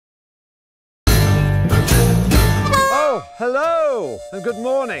Hello and good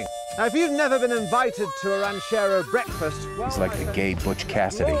morning. Now, if you've never been invited to a ranchero breakfast, well, he's like the gay Butch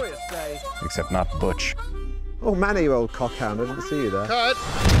Cassidy, except not Butch. Oh, Manny, you old cockhound, I didn't see you there. Cut!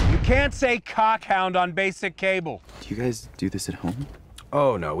 You can't say cockhound on basic cable. Do you guys do this at home?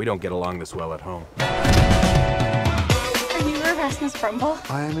 Oh, no, we don't get along this well at home. Are you Erasmus and Paul?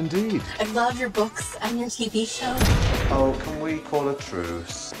 I am indeed. I love your books and your TV show. Oh, can we call a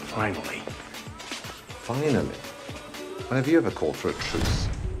truce? Finally. Finally. When have you ever called for a truce?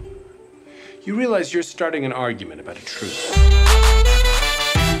 You realize you're starting an argument about a truce.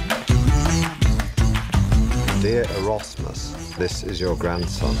 Dear Erasmus, this is your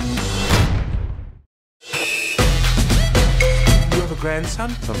grandson. You have a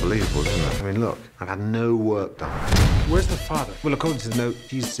grandson? It's unbelievable, isn't it? I mean, look, I've had no work done. Where's the father? Well, according to the note,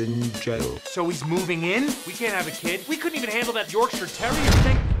 he's in jail. So he's moving in? We can't have a kid. We couldn't even handle that Yorkshire Terrier.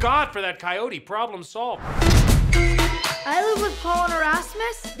 Thank God for that coyote. Problem solved. I live with Paul and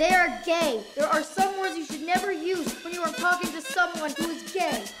Erasmus. They are gay. There are some words you should never use when you are talking to someone who is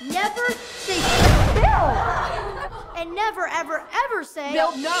gay. Never say Bill! And never, ever, ever say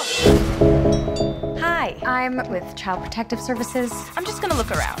Bill, no! Hi, I'm with Child Protective Services. I'm just gonna look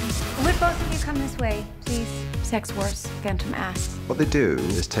around. Would both of you come this way, please? Sex Wars, Phantom Ass. What they do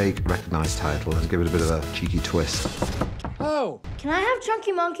is take a recognized title and give it a bit of a cheeky twist. Oh, Can I have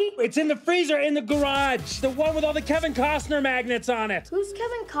Chunky Monkey? it's in the freezer in the garage. The one with all the Kevin Costner magnets on it. Who's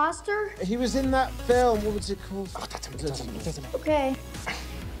Kevin Costner? He was in that film. What was it called? Oh, doesn't matter. Okay.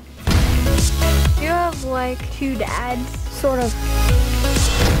 You have, like, two dads, sort of.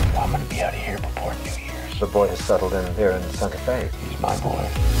 I'm gonna be out of here before New Year's. The boy has settled in here in Santa Fe. He's my boy.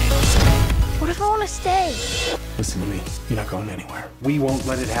 What if I want to stay? Listen to me. You're not going anywhere. We won't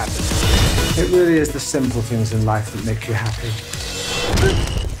let it happen. It really is the simple things in life that make you happy.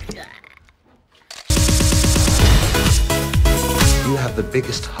 You have the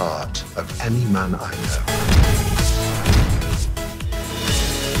biggest heart of any man I know.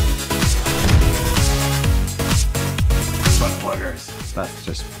 Butt pluggers. That's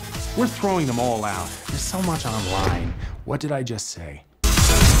just... We're throwing them all out. There's so much online. What did I just say?